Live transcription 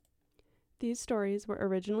These stories were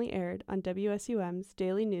originally aired on WSUM's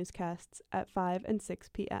daily newscasts at 5 and 6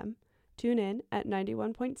 p.m. Tune in at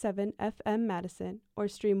 91.7 FM Madison or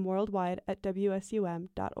stream worldwide at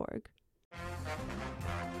WSUM.org.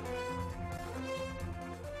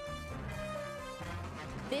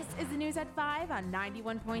 This is the News at 5 on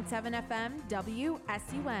 91.7 FM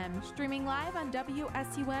WSUM, streaming live on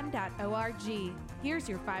WSUM.org. Here's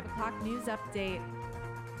your 5 o'clock news update.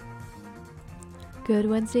 Good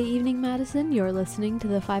Wednesday evening, Madison. You're listening to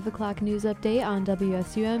the 5 o'clock news update on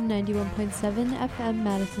WSUM 91.7 FM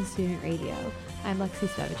Madison Student Radio. I'm Lexi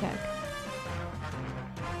Stavicek.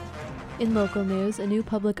 In local news, a new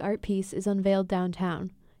public art piece is unveiled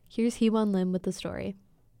downtown. Here's Hee-Won Lim with the story.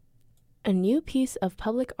 A new piece of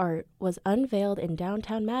public art was unveiled in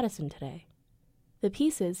downtown Madison today. The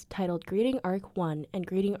pieces, titled Greeting Arc 1 and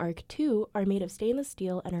Greeting Arc 2, are made of stainless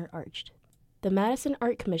steel and are arched. The Madison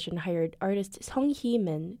Art Commission hired artist Sung Hee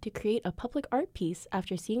Min to create a public art piece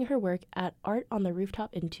after seeing her work at Art on the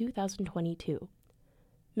Rooftop in 2022.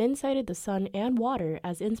 Min cited the sun and water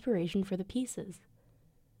as inspiration for the pieces.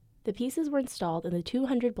 The pieces were installed in the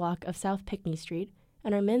 200 block of South Pinckney Street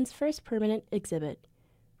and are Min's first permanent exhibit.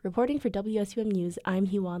 Reporting for WSUM News, I'm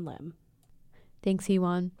Hee-Won Lim. Thanks,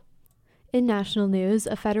 Hee-Won. In national news,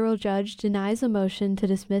 a federal judge denies a motion to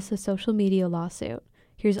dismiss a social media lawsuit.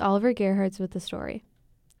 Here's Oliver Gerhards with the story.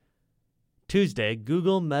 Tuesday,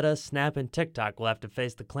 Google, Meta, Snap, and TikTok will have to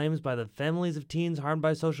face the claims by the families of teens harmed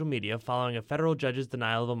by social media following a federal judge's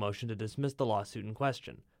denial of a motion to dismiss the lawsuit in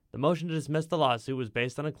question. The motion to dismiss the lawsuit was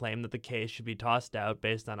based on a claim that the case should be tossed out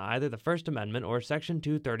based on either the First Amendment or Section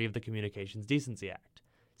 230 of the Communications Decency Act.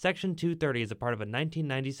 Section 230 is a part of a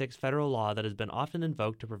 1996 federal law that has been often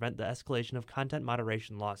invoked to prevent the escalation of content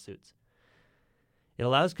moderation lawsuits. It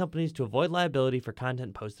allows companies to avoid liability for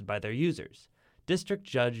content posted by their users. District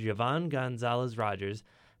Judge Yvonne Gonzalez-Rogers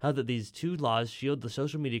held that these two laws shield the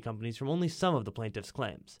social media companies from only some of the plaintiffs'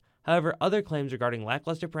 claims. However, other claims regarding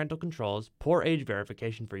lackluster parental controls, poor age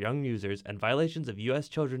verification for young users, and violations of U.S.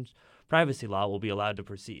 children's privacy law will be allowed to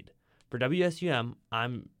proceed. For WSUM,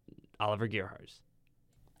 I'm Oliver Gerhards.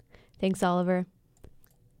 Thanks, Oliver.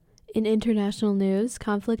 In international news,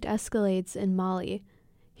 conflict escalates in Mali.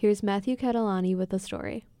 Here's Matthew Catalani with the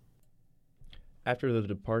story. After the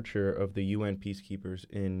departure of the UN peacekeepers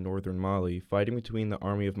in northern Mali, fighting between the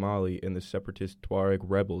Army of Mali and the separatist Tuareg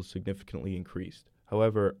rebels significantly increased.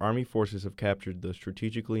 However, army forces have captured the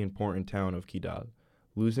strategically important town of Kidal.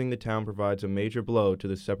 Losing the town provides a major blow to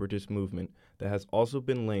the separatist movement that has also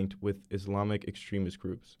been linked with Islamic extremist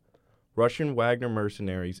groups. Russian Wagner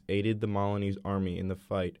mercenaries aided the Malinese army in the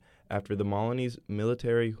fight after the Malinese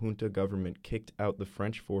military junta government kicked out the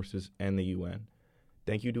French forces and the UN.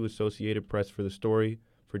 Thank you to Associated Press for the story.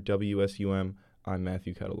 For WSUM, I'm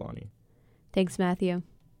Matthew Catalani. Thanks, Matthew.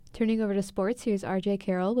 Turning over to sports, here's RJ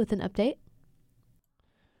Carroll with an update.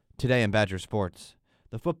 Today in Badger Sports,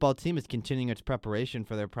 the football team is continuing its preparation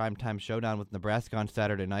for their primetime showdown with Nebraska on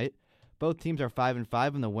Saturday night. Both teams are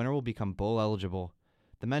 5-5, and the winner will become bowl eligible.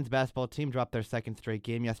 The men's basketball team dropped their second straight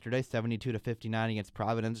game yesterday, 72-59 against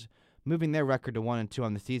Providence, moving their record to 1-2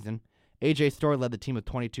 on the season. A.J. Storr led the team with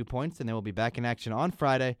 22 points, and they will be back in action on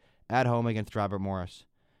Friday at home against Robert Morris.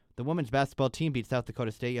 The women's basketball team beat South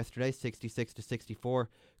Dakota State yesterday, 66-64,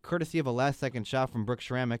 courtesy of a last-second shot from Brooke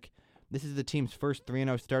Schrammick. This is the team's first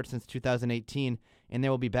 3-0 start since 2018, and they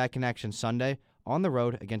will be back in action Sunday on the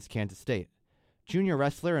road against Kansas State. Junior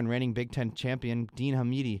wrestler and reigning Big Ten champion Dean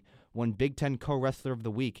Hamidi won Big Ten Co-Wrestler of the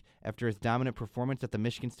Week after his dominant performance at the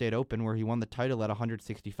Michigan State Open, where he won the title at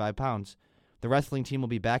 165 pounds. The wrestling team will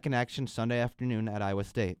be back in action Sunday afternoon at Iowa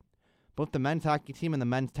State. Both the men's hockey team and the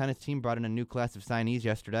men's tennis team brought in a new class of signees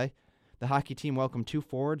yesterday. The hockey team welcomed 2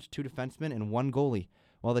 forwards, 2 defensemen, and 1 goalie,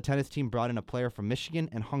 while the tennis team brought in a player from Michigan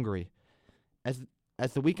and Hungary. As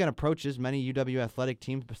the weekend approaches, many UW athletic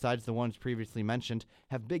teams, besides the ones previously mentioned,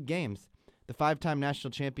 have big games. The 5-time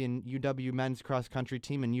national champion UW men's cross-country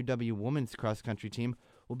team and UW women's cross-country team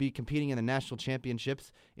will be competing in the national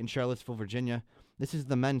championships in Charlottesville, Virginia. This is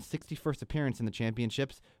the men's 61st appearance in the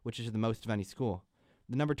championships, which is the most of any school.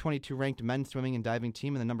 The number 22 ranked men's swimming and diving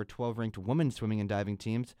team and the number 12 ranked women's swimming and diving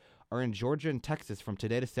teams are in Georgia and Texas from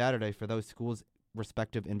today to Saturday for those schools'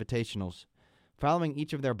 respective invitationals. Following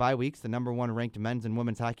each of their bye weeks, the number 1 ranked men's and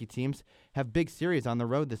women's hockey teams have big series on the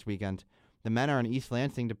road this weekend. The men are in East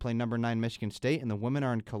Lansing to play number 9 Michigan State, and the women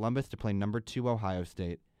are in Columbus to play number 2 Ohio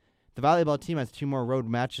State. The volleyball team has 2 more road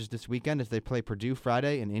matches this weekend as they play Purdue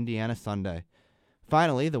Friday and Indiana Sunday.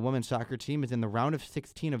 Finally, the women's soccer team is in the round of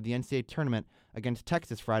 16 of the NCAA tournament against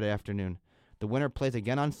Texas Friday afternoon. The winner plays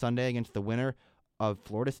again on Sunday against the winner of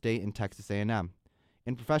Florida State and Texas A&M.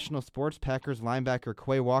 In professional sports, Packers linebacker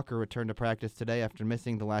Quay Walker returned to practice today after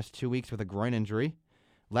missing the last 2 weeks with a groin injury.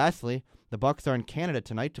 Lastly, the Bucs are in Canada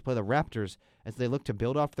tonight to play the Raptors as they look to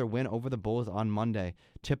build off their win over the Bulls on Monday.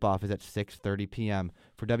 Tip-off is at 6:30 p.m.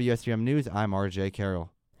 For WSUM News, I'm RJ Carroll.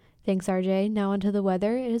 Thanks, RJ. Now onto the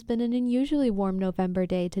weather. It has been an unusually warm November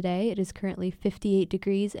day today. It is currently 58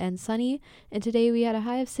 degrees and sunny, and today we had a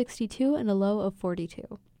high of 62 and a low of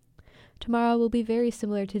 42. Tomorrow will be very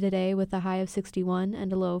similar to today with a high of 61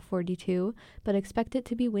 and a low of 42, but expect it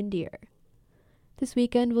to be windier. This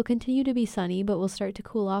weekend will continue to be sunny, but will start to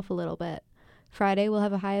cool off a little bit. Friday will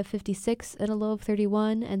have a high of 56 and a low of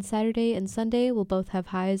 31, and Saturday and Sunday will both have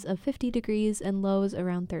highs of 50 degrees and lows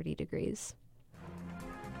around 30 degrees.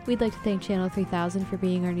 We'd like to thank Channel 3000 for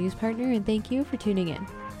being our news partner, and thank you for tuning in.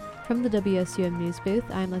 From the WSUM News booth,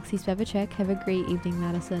 I'm Lexi Spevacek. Have a great evening,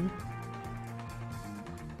 Madison.